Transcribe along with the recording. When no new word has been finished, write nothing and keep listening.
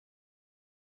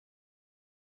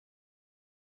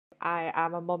I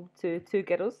am a mum to two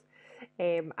girls.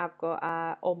 I've got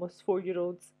a almost 4 year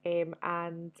old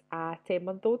and a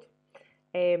 10-month-old.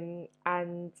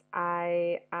 And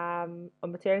I am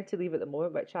on maternity leave at the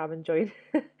moment, which I'm enjoying.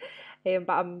 But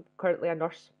I'm currently a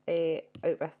nurse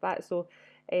out with that. So,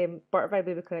 Butterfly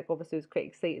Baby Clinic obviously was quite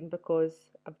exciting because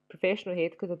I'm a professional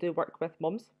head because I do work with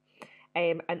mums,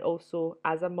 and also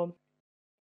as a mum.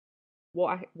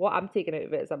 What I'm taking out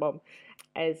of it as a mum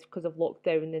is because of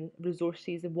lockdown and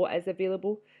resources and what is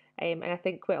available. And I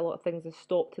think quite a lot of things have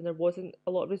stopped and there wasn't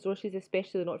a lot of resources,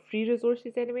 especially not free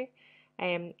resources anyway.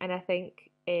 And I think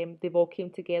they've all came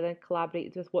together and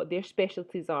collaborated with what their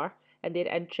specialties are and their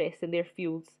interests and their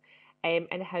fields, and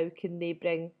how can they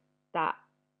bring that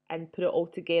and put it all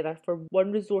together for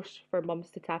one resource for mums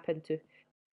to tap into.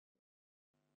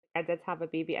 I did have a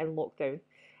baby in lockdown,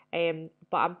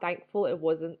 but I'm thankful it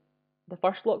wasn't the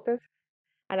first lockdown.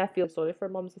 And I feel sorry for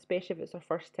mums, especially if it's their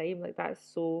first time. Like that's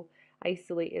so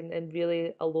isolating and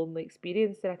really a lonely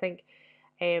experience. And I think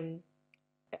um,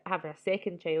 having a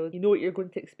second child, you know what you're going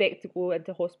to expect to go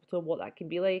into hospital and what that can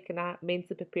be like. And I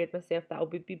mentally prepared myself that I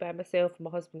would be by myself and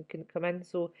my husband couldn't come in.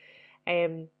 So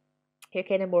um, you're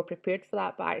kind of more prepared for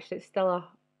that. But actually, it's still a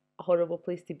horrible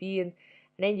place to be. And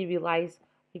then you realise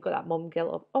you've got that mum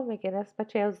guilt of, oh my goodness, my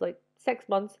child's like 6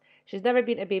 months. She's never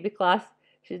been to baby class.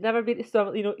 She's never been to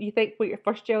swim. You know, you think what your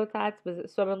first child had was it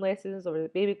swimming lessons or was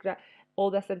it all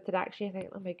this interaction. You think,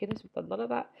 oh my goodness, we've done none of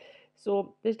that.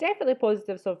 So there's definitely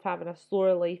positives of having a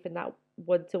slower life and that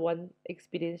one-to-one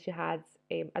experience you had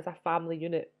as a family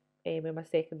unit when my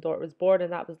second daughter was born,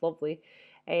 and that was lovely.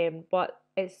 But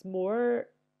it's more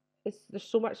there's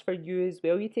so much for you as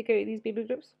well you take out of these baby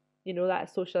groups. You know,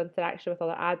 that social interaction with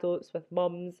other adults, with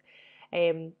mums,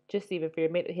 just even for your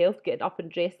mental health, getting up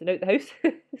and dressed and out the house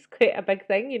is quite a big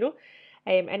thing, you know.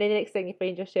 And then the next thing you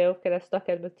find yourself kind of stuck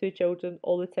in with two children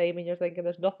all the time and you're thinking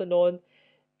there's nothing on.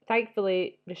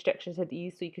 Thankfully, restrictions had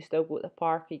eased so you can still go to the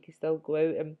park, you can still go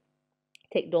out, and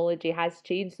technology has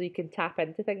changed so you can tap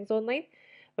into things online,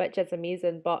 which is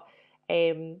amazing. But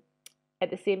um, at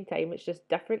the same time, it's just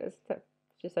different, isn't it?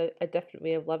 It's just a different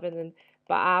way of living. And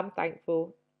but I'm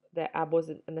thankful that I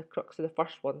wasn't in the crux of the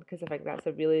first one because I think that's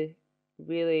a really,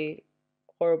 really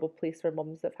horrible place for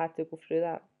mums that have had to go through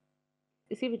that.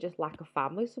 It's even just lack of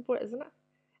family support, isn't it?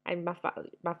 And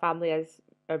my family is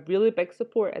a really big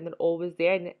support, and they're always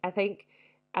there. And I think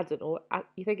I don't know.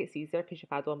 You think it's easier because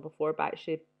you've had one before, but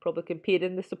actually probably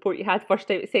comparing the support you had first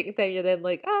time, second time, you're then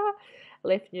like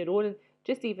left on your own. And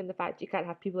just even the fact you can't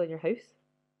have people in your house.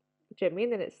 Do you know what I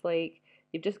mean? And it's like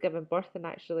you've just given birth, and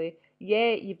actually,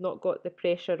 yeah, you've not got the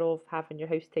pressure of having your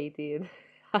house tidy and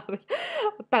having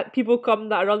but people come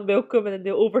that are unwelcome and then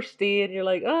they overstay, and you're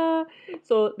like, ah.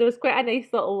 So there was quite a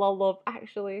nice little lull of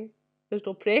actually, there's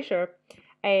no pressure.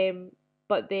 Um,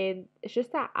 but then it's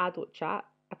just that adult chat.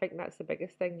 I think that's the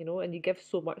biggest thing, you know, and you give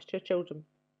so much to your children.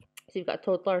 So you've got a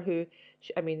toddler who,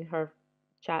 I mean, her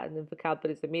chatting and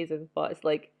vocabulary is amazing, but it's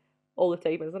like all the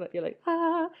time, isn't it? You're like,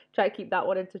 try to keep that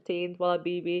one entertained while a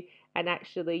baby, and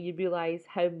actually you realise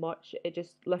how much it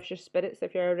just lifts your spirits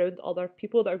if you're around other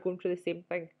people that are going through the same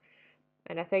thing.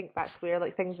 And I think that's where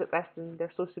like things like this and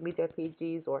their social media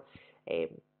pages or um,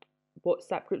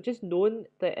 WhatsApp group, just knowing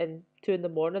that in 2 in the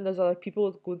morning there's other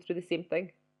people going through the same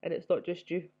thing and it's not just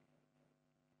you.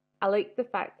 I like the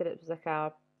fact that it was like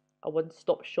a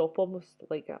one-stop shop almost,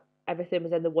 like everything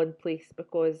was in the one place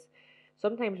because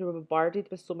sometimes we're bombarded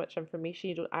with so much information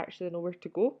you don't actually know where to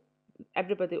go.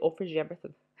 Everybody offers you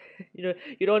everything. You know,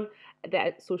 you're on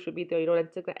the social media, you're on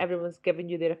Instagram, everyone's giving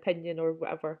you their opinion or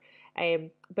whatever.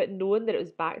 But knowing that it was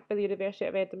backed by the University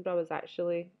of Edinburgh was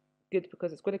actually good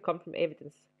because it's going to come from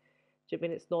evidence. Do you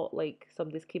mean it's not like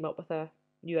somebody's came up with a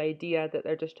new idea that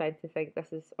they're just trying to think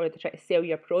this is, or they're trying to sell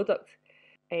you a product.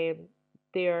 Um,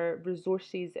 their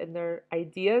resources and their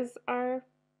ideas are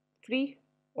free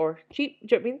or cheap.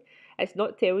 Do you know what I mean? It's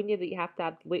not telling you that you have to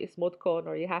have the latest modcon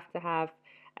or you have to have,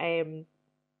 um,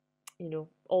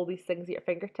 all these things at your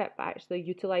fingertip, but actually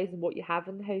utilising what you have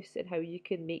in the house and how you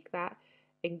can make that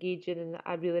engaging and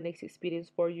a really nice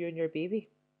experience for you and your baby.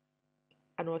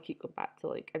 I know I keep going back to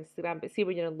like Instagram, but see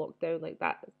when you're in lockdown, like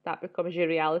that becomes your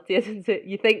reality, isn't it?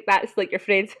 You think that's like your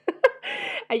friends,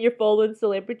 and you're following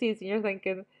celebrities, and you're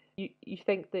thinking you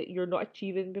think that you're not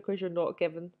achieving because you're not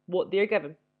given what they're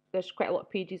given. There's quite a lot of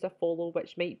pages I follow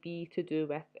which might be to do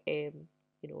with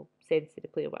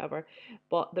sensitively or whatever,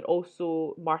 but they're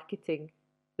also marketing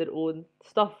their own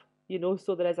stuff,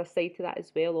 so there is a side to that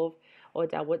as well of, oh,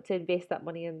 do I want to invest that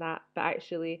money in that? But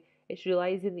actually it's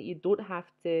realizing that you don't have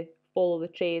to follow the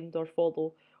trend or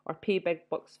follow or pay big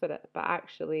bucks for it, but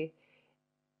actually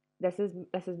this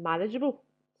is manageable.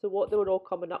 So what they were all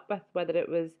coming up with, whether it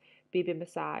was baby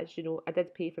massage, I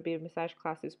did pay for baby massage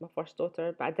classes for my first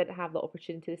daughter, but I didn't have the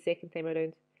opportunity the second time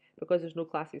around because there's no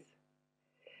classes.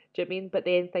 Do you know what I mean? But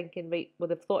then thinking, right, well,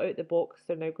 they've thought out the box,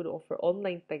 they're now going to offer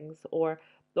online things or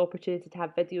the opportunity to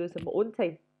have videos in my own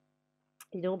time,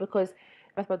 because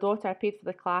with my daughter, I paid for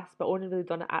the class, but only really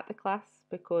done it at the class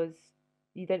because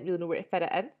you didn't really know where to fit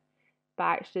it in. But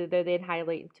actually, they're then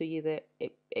highlighting to you that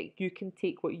you can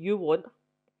take what you want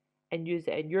and use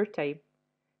it in your time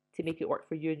to make it work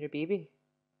for you and your baby.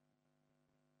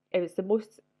 It was the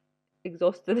most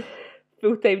exhausting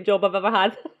full time job I've ever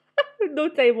had. No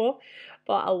time off.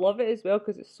 But I love it as well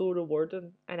because it's so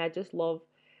rewarding. And I just love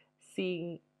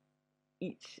seeing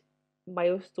each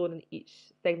milestone and each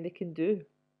thing they can do.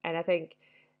 And I think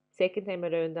second time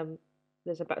around,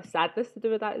 there's a bit of sadness to do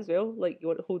with that as well. Like you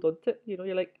want to hold on to it,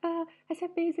 you're like, it's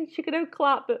amazing. She can now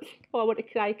clap, but I want to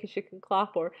cry because she can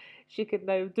clap, or she can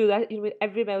now do that.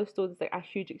 Every milestone's like a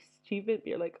huge achievement. But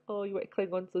you're like, oh, you want to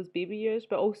cling on to those baby years,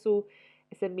 but also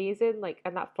it's amazing. Like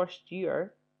in that first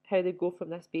year, how they go from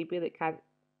this baby that can't,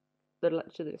 they're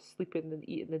literally sleeping and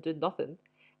eating and doing nothing,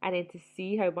 and then to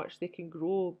see how much they can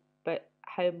grow, but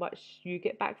how much you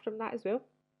get back from that as well.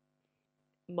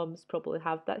 Mums probably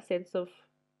have that sense of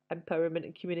empowerment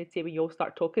and community when you all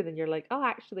start talking and you're like, oh,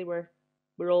 actually, we're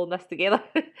all in this together.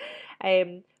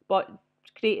 But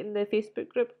creating the Facebook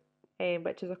group,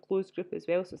 which is a closed group as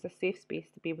well, so it's a safe space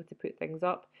to be able to put things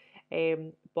up,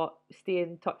 but stay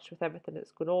in touch with everything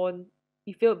that's going on.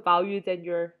 You feel valued in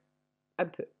your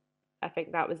input. I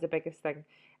think that was the biggest thing,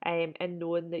 and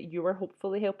knowing that you were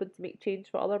hopefully helping to make change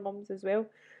for other mums as well.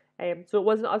 So it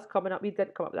wasn't us coming up, we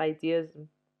didn't come up with ideas and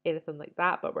anything like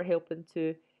that, but we're helping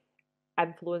to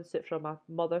influence it from a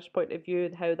mother's point of view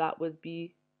and how that would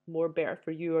be more better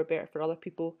for you or better for other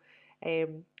people.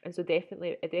 And so it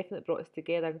definitely brought us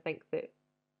together, and think that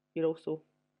you're also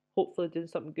hopefully doing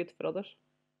something good for others.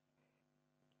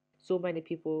 So many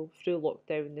people through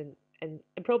lockdown and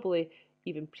probably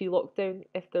even pre-lockdown,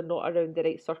 if they're not around the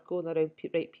right circle and around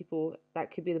right people,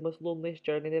 that could be the most loneliest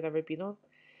journey they've ever been on.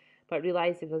 But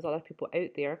realising there's other people out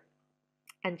there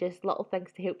and just little things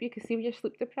to help you. Because see, when you're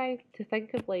sleep deprived, to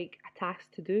think of like a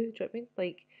task to do. Do you know what I mean?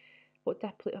 Like, what do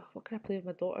I play? What can I play with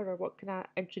my daughter, or what can I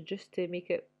introduce to make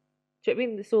it? Do you know what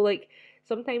I mean? So like,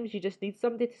 sometimes you just need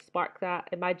somebody to spark that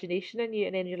imagination in you,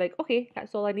 and then you're like, okay,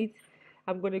 that's all I need.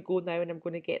 I'm going to go now, and I'm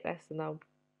going to get this, and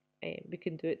we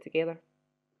can do it together.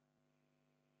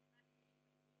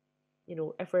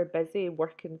 If we're busy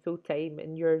working full time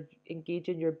and you're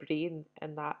engaging your brain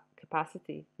in that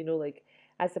capacity, like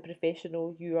as a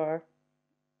professional, your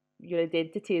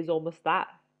identity is almost that,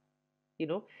 you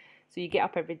know. So you get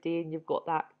up every day and you've got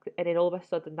that, and then all of a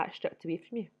sudden that's stripped away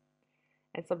from you.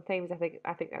 And sometimes I think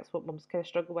that's what mums kind of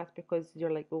struggle with, because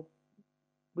you're like, well,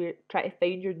 we're trying to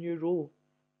find your new role,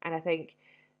 and I think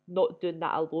not doing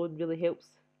that alone really helps.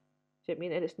 Do you know what I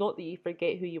mean? And it's not that you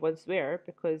forget who you once were,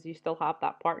 because you still have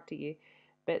that part to you.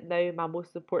 But now my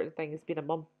most important thing is being a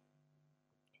mum,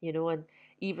 and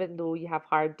even though you have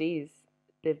hard days,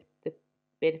 the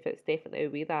benefits definitely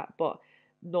outweigh that. But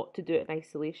not to do it in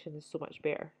isolation is so much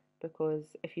better, because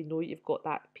if you know you've got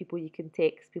that people you can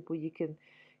text, people you can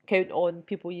count on,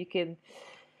 people you can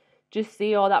just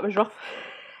say, oh, that was rough,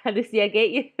 and they say, I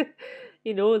get you.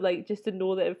 Like just to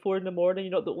know that at 4 in the morning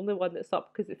you're not the only one that's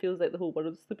up, because it feels like the whole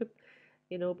world's sleeping.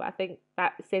 But I think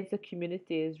that sense of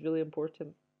community is really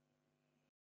important.